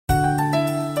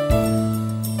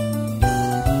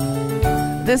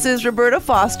This is Roberta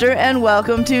Foster, and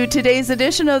welcome to today's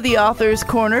edition of the Author's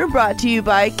Corner, brought to you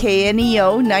by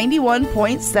KNEO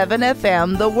 91.7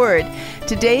 FM, The Word.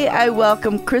 Today, I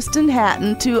welcome Kristen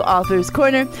Hatton to Author's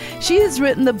Corner. She has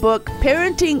written the book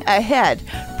Parenting Ahead,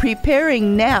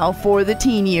 Preparing Now for the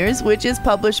Teen Years, which is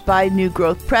published by New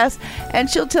Growth Press, and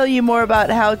she'll tell you more about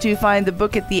how to find the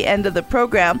book at the end of the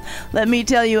program. Let me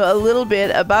tell you a little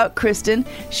bit about Kristen.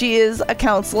 She is a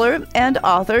counselor and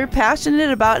author,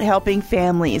 passionate about helping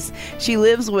families. She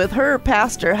lives with her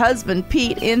pastor husband,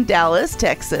 Pete, in Dallas,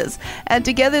 Texas, and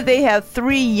together they have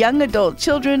 3 young adult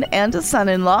children and a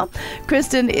son-in-law.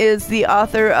 Kristen is the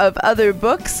author of other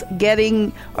books, Get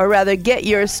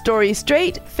Your Story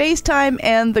Straight, FaceTime,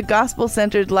 and The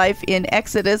Gospel-Centered Life in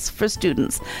Exodus for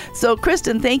Students. So,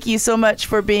 Kristen, thank you so much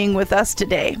for being with us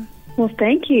today. Well,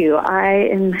 thank you. I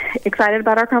am excited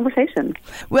about our conversation.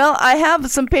 Well, I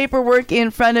have some paperwork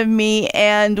in front of me,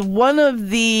 and one of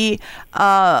the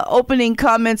opening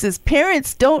comments is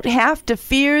parents don't have to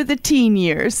fear the teen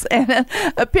years. And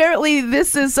apparently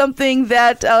this is something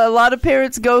that a lot of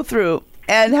parents go through.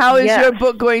 And how is your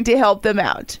book going to help them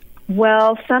out?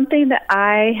 Well, something that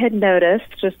I had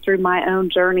noticed just through my own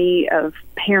journey of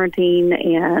parenting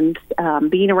and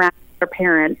being around other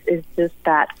parents is just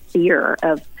that fear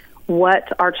of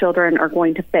what our children are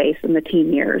going to face in the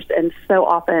teen years. And so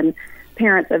often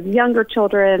parents of younger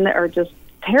children are just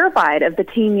terrified of the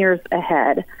teen years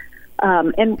ahead.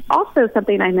 And also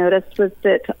something I noticed was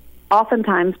that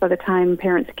oftentimes by the time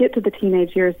parents get to the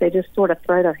teenage years, they just sort of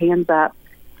throw their hands up,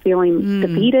 feeling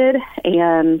defeated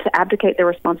and abdicate their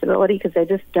responsibility because they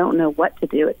just don't know what to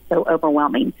do. It's so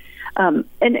overwhelming. And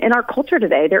in our culture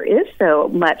today, there is so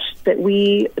much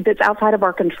that's outside of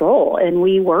our control, and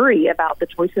we worry about the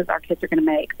choices our kids are going to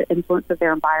make, the influence of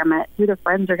their environment, who their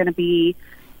friends are going to be,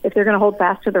 if they're going to hold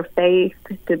fast to their faith,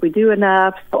 did we do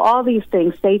enough? So all these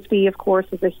things, safety, of course,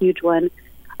 is a huge one.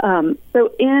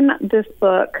 So in this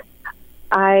book,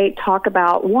 I talk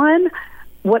about, one,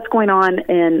 what's going on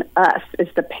in us as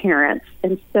the parents,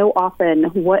 and so often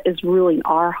what is ruling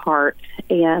our heart.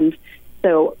 And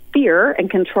so fear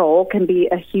and control can be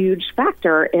a huge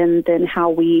factor in then how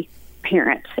we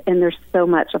parent. And there's so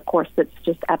much, of course, that's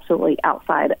just absolutely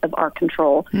outside of our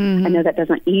control. I know that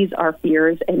doesn't ease our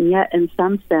fears, and yet in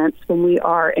some sense, when we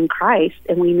are in Christ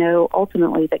and we know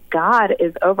ultimately that God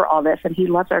is over all this and He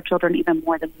loves our children even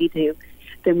more than we do,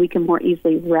 then we can more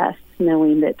easily rest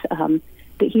knowing that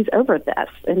that He's over this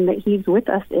and that He's with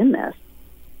us in this.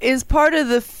 Is part of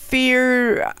the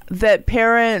fear that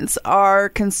parents are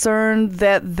concerned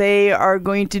that they are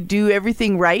going to do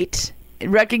everything right,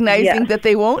 recognizing that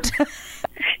they won't?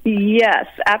 Yes,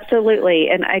 absolutely.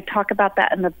 And I talk about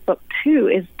that in the book, too,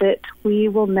 is that we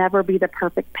will never be the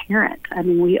perfect parent. I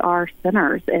mean, we are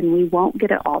sinners, and we won't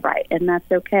get it all right, and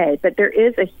that's okay. But there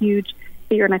is a huge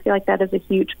fear, and I feel like that is a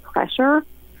huge pressure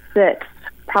that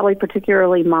probably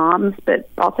particularly moms, but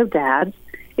also dads,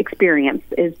 experience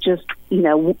is just,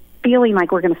 feeling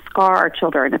like we're going to scar our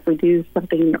children if we do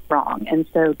something wrong. And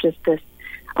so just this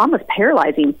almost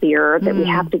paralyzing fear that we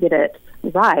have to get it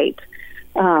right.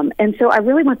 And so I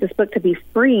really want this book to be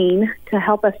freeing to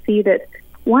help us see that,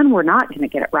 one, we're not going to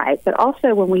get it right, but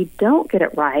also when we don't get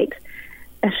it right,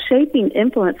 a shaping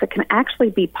influence that can actually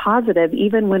be positive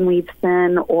even when we've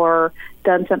sinned or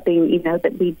done something,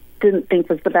 that we didn't think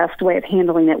was the best way of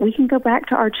handling it. We can go back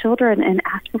to our children and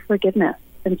ask for forgiveness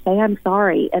and say, I'm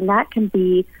sorry. And that can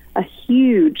be a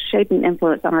huge shaping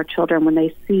influence on our children when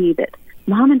they see that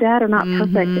mom and dad are not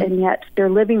perfect, and yet they're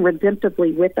living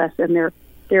redemptively with us, and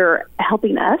they're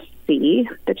helping us see,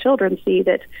 the children see,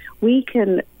 that we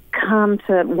can come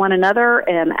to one another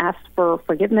and ask for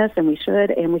forgiveness, and we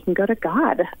can go to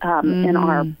God in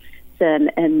our sin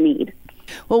and need.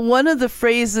 Well, one of the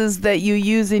phrases that you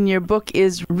use in your book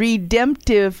is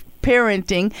redemptive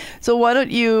parenting. So why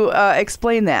don't you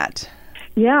explain that?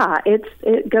 Yeah,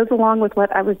 it goes along with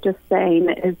what I was just saying,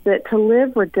 is that to live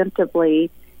redemptively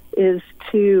is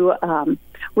to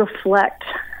reflect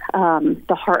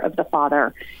the heart of the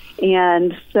Father.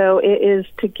 And so it is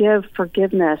to give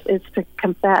forgiveness, it's to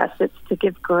confess, it's to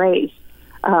give grace,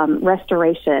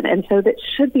 restoration. And so that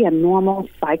should be a normal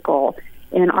cycle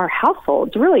in our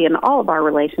households, really in all of our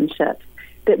relationships,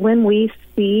 that when we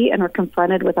see and are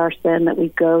confronted with our sin, that we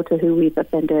go to who we've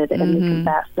offended and we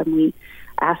confess and we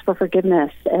ask for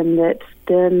forgiveness, and that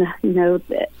then,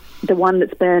 the one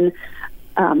that's been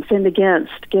sinned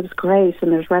against gives grace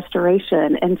and there's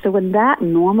restoration. And so when that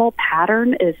normal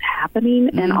pattern is happening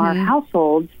in our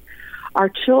households, our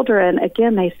children,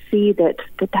 again, they see that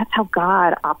that's how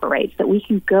God operates, that we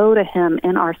can go to Him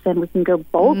in our sin, we can go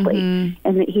boldly,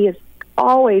 and that He is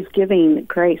always giving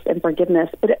grace and forgiveness.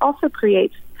 But it also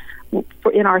creates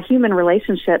in our human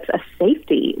relationships, a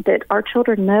safety, that our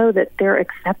children know that they're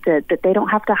accepted, that they don't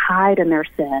have to hide in their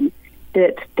sin,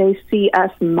 that they see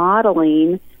us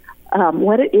modeling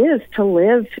what it is to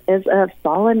live as a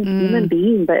fallen human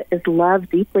being, but is loved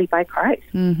deeply by Christ.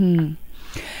 Mm-hmm.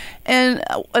 And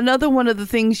another one of the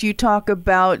things you talk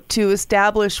about to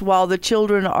establish while the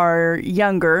children are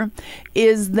younger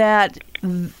is that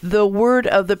the word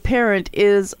of the parent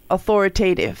is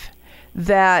authoritative.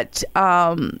 That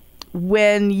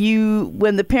when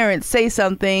the parents say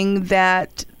something,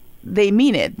 that they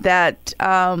mean it. That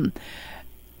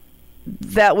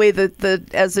way,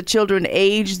 as the children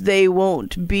age, they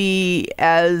won't be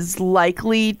as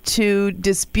likely to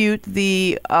dispute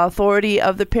the authority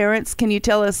of the parents. Can you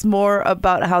tell us more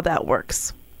about how that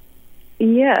works?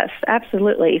 Yes,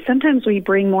 absolutely. Sometimes we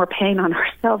bring more pain on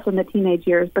ourselves in the teenage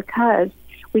years because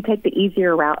we take the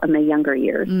easier route in the younger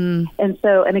years. And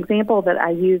so an example that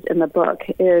I use in the book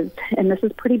is, and this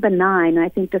is pretty benign, and I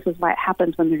think this is why it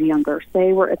happens when they're younger.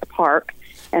 Say we're at the park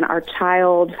and our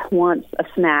child wants a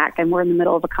snack, and we're in the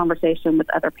middle of a conversation with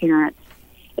other parents.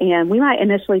 And we might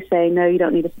initially say, no, you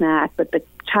don't need a snack, but the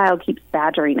child keeps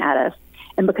badgering at us.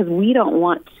 And because we don't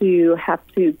want to have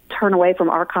to turn away from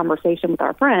our conversation with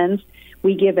our friends,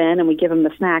 we give in and we give them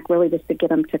the snack really just to get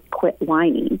them to quit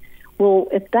whining. Well,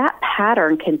 if that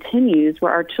pattern continues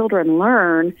where our children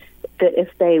learn that if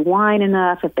they whine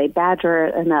enough, if they badger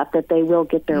enough, that they will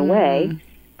get their way,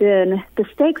 then the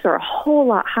stakes are a whole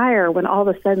lot higher when all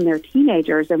of a sudden they're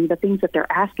teenagers and the things that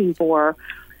they're asking for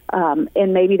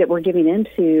and maybe that we're giving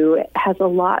into has a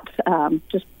lot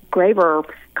just graver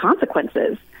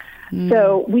consequences.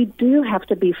 So we do have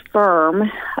to be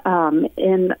firm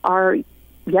in our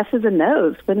yeses and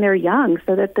nos when they're young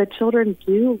so that the children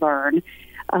do learn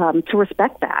to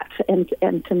respect that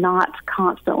and to not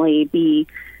constantly be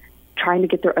trying to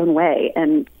get their own way.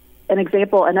 And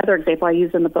another example I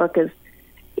use in the book is,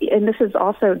 and this is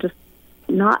also just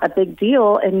not a big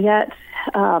deal, and yet,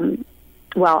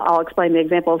 I'll explain the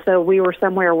example. So we were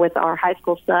somewhere with our high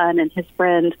school son, and his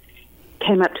friend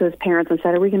came up to his parents and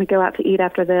said, are we going to go out to eat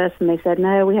after this? And they said,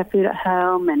 no, we have food at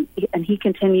home. And he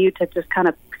continued to just kind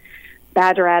of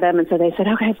badger at him. And so they said,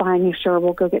 okay, fine, sure,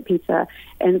 we'll go get pizza.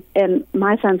 And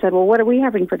my son said, well, what are we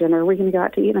having for dinner? Are we going to go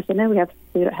out to eat? And I said, no, we have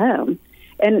food at home.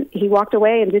 And he walked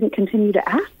away and didn't continue to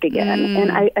ask again.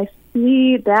 And I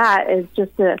see that as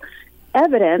just the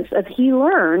evidence of he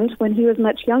learned when he was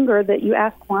much younger that you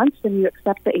ask once and you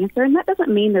accept the answer. And that doesn't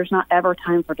mean there's not ever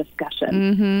time for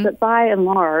discussion. But by and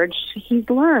large, he's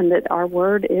learned that our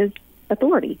word is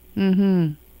authority.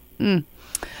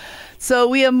 So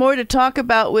we have more to talk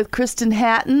about with Kristen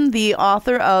Hatton, the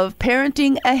author of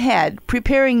Parenting Ahead,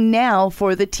 Preparing Now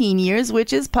for the Teen Years,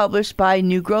 which is published by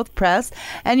New Growth Press.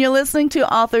 And you're listening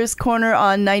to Author's Corner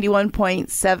on 91.7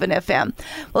 FM.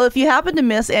 Well, if you happen to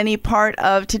miss any part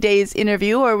of today's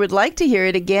interview or would like to hear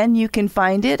it again, you can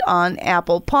find it on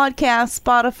Apple Podcasts,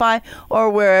 Spotify, or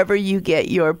wherever you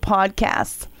get your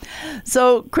podcasts.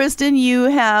 So, Kristen, you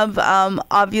have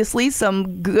obviously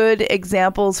some good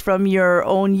examples from your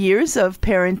own years of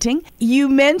parenting. You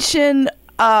mention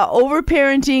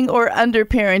overparenting or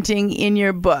underparenting in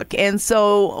your book. And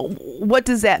so what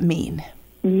does that mean?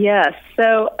 Yes.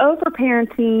 So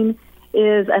overparenting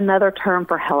is another term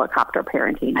for helicopter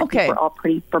parenting. I think we're all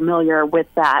pretty familiar with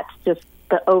that, just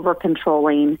the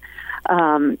over-controlling.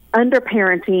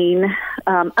 Underparenting,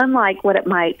 unlike what it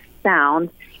might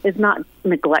sound, is not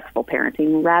neglectful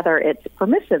parenting. Rather, it's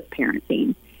permissive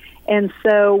parenting. And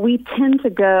so we tend to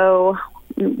go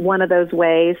one of those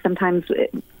ways. Sometimes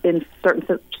in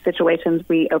certain situations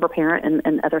we overparent, and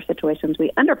in other situations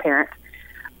we underparent.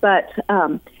 But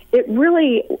it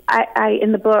really, I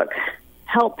in the book,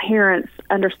 help parents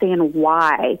understand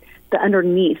why,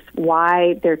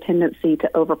 why their tendency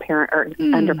to overparent or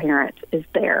underparent is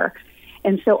there.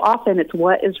 And so often it's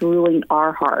what is ruling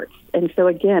our hearts. And so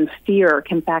again, fear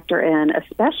can factor in,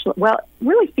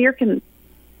 fear can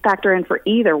factor in for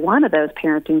either one of those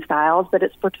parenting styles, but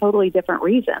it's for totally different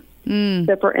reasons.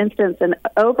 So for instance, an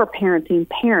overparenting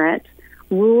parent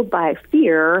ruled by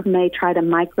fear may try to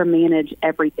micromanage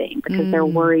everything because they're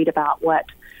worried about what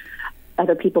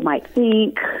other people might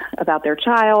think about their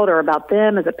child or about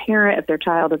them as a parent if their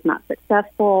child is not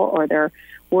successful, or they're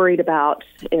worried about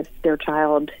if their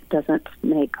child doesn't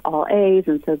make all A's,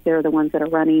 and so they're the ones that are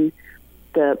running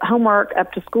the homework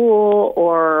up to school,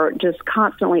 or just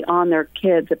constantly on their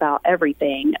kids about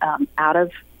everything out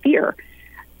of fear.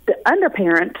 The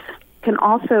underparent can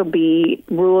also be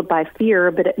ruled by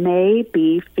fear, but it may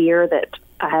be fear that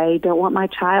I don't want my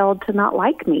child to not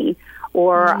like me,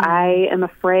 or I am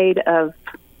afraid of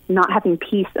not having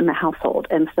peace in the household,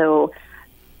 and so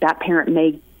that parent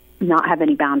may not have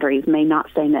any boundaries, may not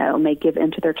say no, may give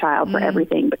in to their child for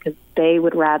everything because they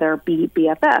would rather be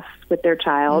BFFs with their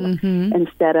child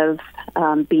instead of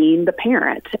being the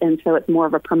parent. And so it's more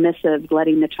of a permissive,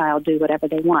 letting the child do whatever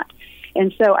they want.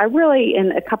 And so I really,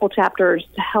 in a couple chapters,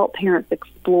 to help parents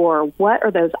explore what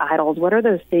are those idols, what are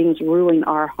those things ruling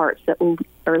our hearts that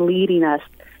are leading us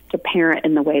to parent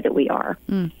in the way that we are.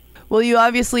 Well, you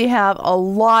obviously have a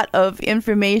lot of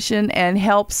information and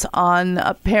helps on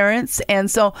parents. And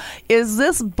so is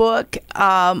this book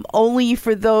only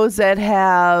for those that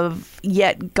have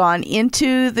yet gone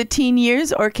into the teen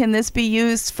years, or can this be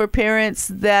used for parents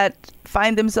that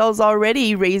find themselves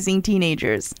already raising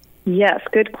teenagers? Yes,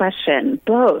 good question.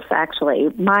 Both, actually.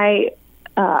 My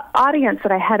audience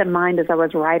that I had in mind as I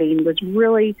was writing was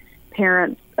really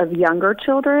parents of younger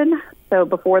children, so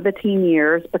before the teen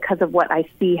years, because of what I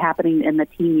see happening in the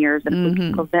teen years, and if we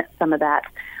can prevent some of that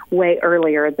way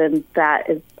earlier, then that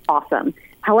is awesome.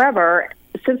 However,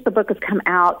 since the book has come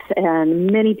out,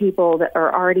 and many people that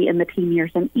are already in the teen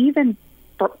years, and even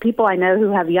people I know who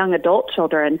have young adult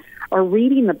children are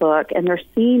reading the book, and they're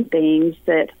seeing things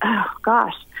that, oh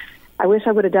gosh, I wish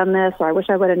I would have done this, or I wish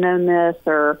I would have known this,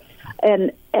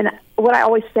 and what I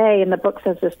always say, and the book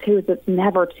says this too, is it's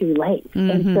never too late.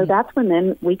 And so that's when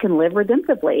then we can live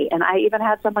redemptively. And I even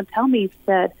had someone tell me,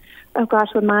 said, oh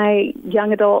gosh, when my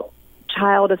young adult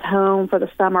child is home for the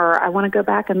summer, I want to go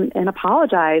back and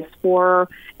apologize for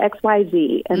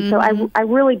XYZ. And so I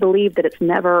really believe that it's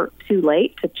never too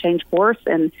late to change course,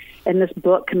 and this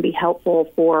book can be helpful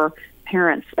for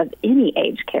parents of any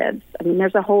age kids. I mean,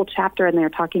 there's a whole chapter in there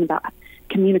talking about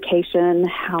communication,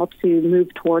 how to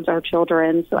move towards our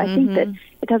children. So I think that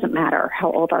it doesn't matter how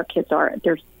old our kids are.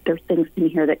 There's things in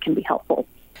here that can be helpful.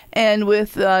 And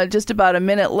with just about a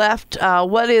minute left,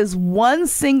 what is one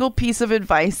single piece of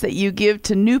advice that you give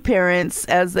to new parents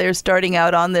as they're starting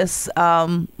out on this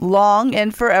long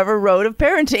and forever road of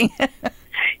parenting?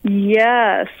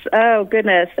 Yes. Oh,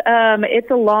 goodness.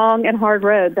 It's a long and hard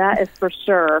road, that is for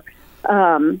sure.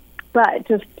 But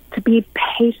just to be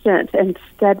patient and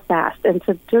steadfast, and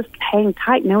to just hang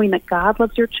tight, knowing that God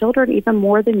loves your children even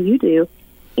more than you do,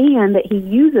 and that He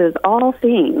uses all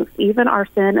things, even our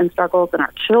sin and struggles and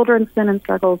our children's sin and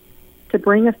struggles, to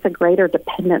bring us to greater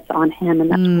dependence on Him, and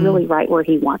that's really right where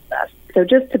He wants us. So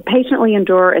just to patiently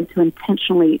endure and to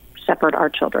intentionally shepherd our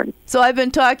children. So I've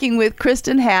been talking with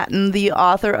Kristen Hatton, the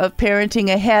author of Parenting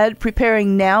Ahead,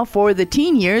 Preparing Now for the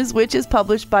Teen Years, which is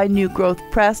published by New Growth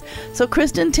Press. So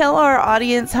Kristen, tell our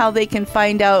audience how they can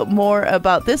find out more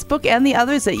about this book and the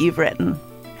others that you've written.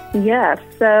 Yes,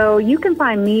 so you can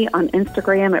find me on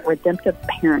Instagram at Redemptive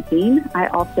Parenting. I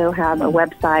also have a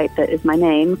website that is my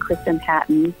name,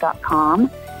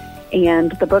 KristenHatton.com.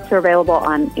 And the books are available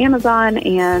on Amazon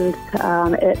and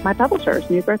at my publishers,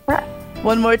 New Growth Press.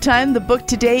 One more time, the book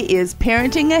today is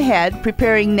Parenting Ahead,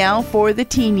 Preparing Now for the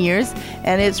Teen Years,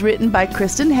 and it's written by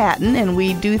Kristen Hatton, and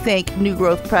we do thank New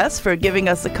Growth Press for giving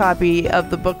us a copy of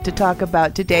the book to talk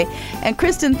about today. And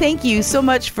Kristen, thank you so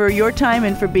much for your time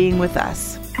and for being with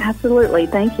us. Absolutely.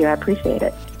 Thank you. I appreciate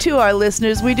it. To our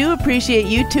listeners, we do appreciate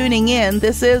you tuning in.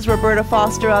 This is Roberta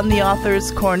Foster on the Author's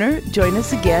Corner. Join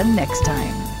us again next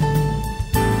time.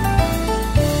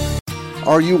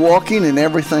 Are you walking in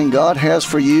everything God has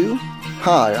for you?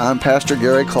 Hi, I'm Pastor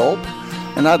Gary Culp,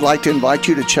 and I'd like to invite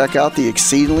you to check out the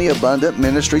Exceedingly Abundant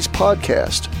Ministries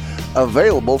podcast,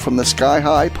 available from the Sky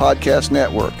High Podcast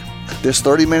Network. This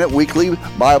 30-minute weekly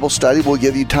Bible study will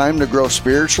give you time to grow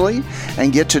spiritually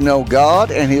and get to know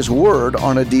God and His Word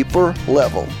on a deeper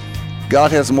level. God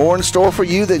has more in store for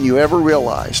you than you ever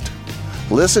realized.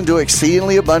 Listen to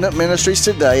Exceedingly Abundant Ministries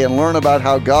today and learn about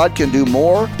how God can do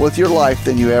more with your life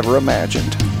than you ever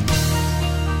imagined.